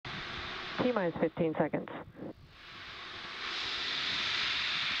T-minus 15 seconds.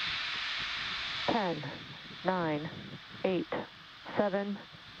 10, 9, 8, 7,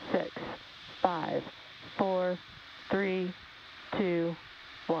 6, 5, 4, 3, 2,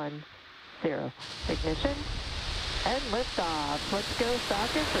 1, 0. Ignition and liftoff. Let's go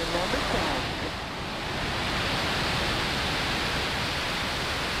Falcon for number 10.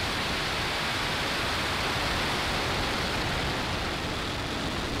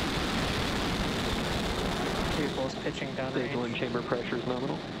 Vehicle is pitching down range. Stage 1 chamber pressure is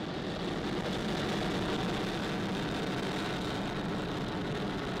nominal.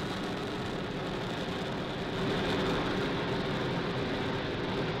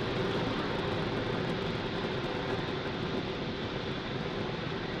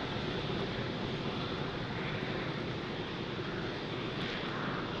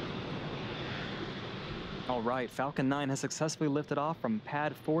 All right, Falcon 9 has successfully lifted off from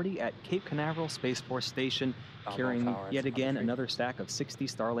Pad 40 at Cape Canaveral Space Force Station, carrying yet again another stack of 60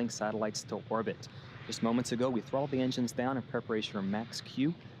 Starlink satellites to orbit. Just moments ago, we throttled the engines down in preparation for max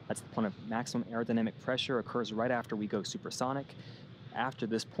Q. That's the point of maximum aerodynamic pressure, occurs right after we go supersonic. After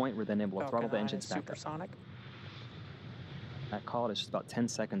this point, we're then able to throttle the engines back supersonic. up. That call is just about 10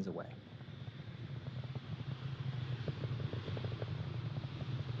 seconds away.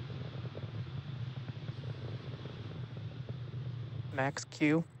 Max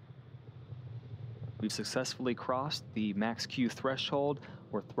Q. We've successfully crossed the max Q threshold.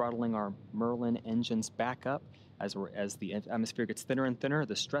 We're throttling our Merlin engines back up. As the atmosphere gets thinner and thinner,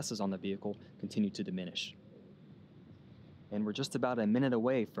 the stresses on the vehicle continue to diminish. And we're just about a minute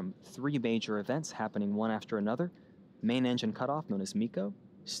away from 3 major events happening one after another. Main engine cutoff, known as MECO,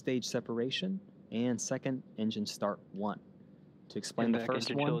 stage separation, and second engine start 1. To explain the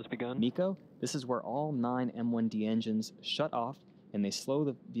first one, MECO, this is where all 9 M1D engines shut off and they slow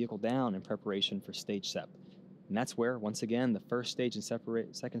the vehicle down in preparation for stage sep. And that's where, once again, the first stage and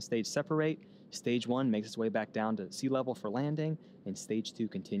second stage separate. Stage 1 makes its way back down to sea level for landing, and stage 2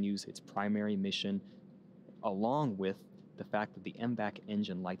 continues its primary mission, along with the fact that the MVAC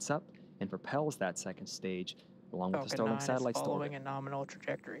engine lights up and propels that second stage, along with the Starlink satellites to orbit. Following a nominal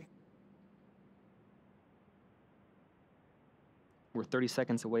trajectory. We're 30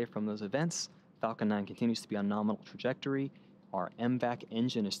 seconds away from those events. Falcon 9 continues to be on nominal trajectory. Our MVAC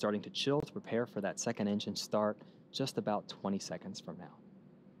engine is starting to chill to prepare for that second engine start just about 20 seconds from now.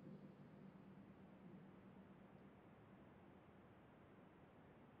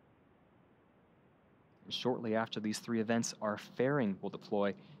 And shortly after these 3 events, our fairing will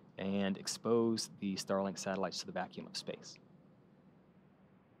deploy and expose the Starlink satellites to the vacuum of space.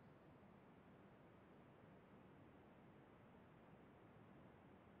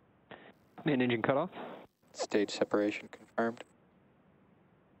 Main engine cutoff. Stage separation confirmed.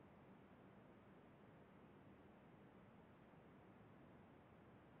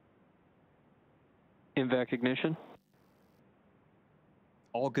 MVAC ignition.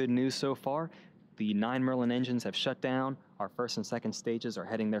 All good news so far. The 9 Merlin engines have shut down. Our first and second stages are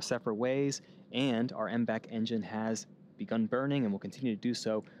heading their separate ways, and our MVAC engine has begun burning and will continue to do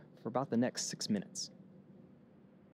so for about the next 6 minutes.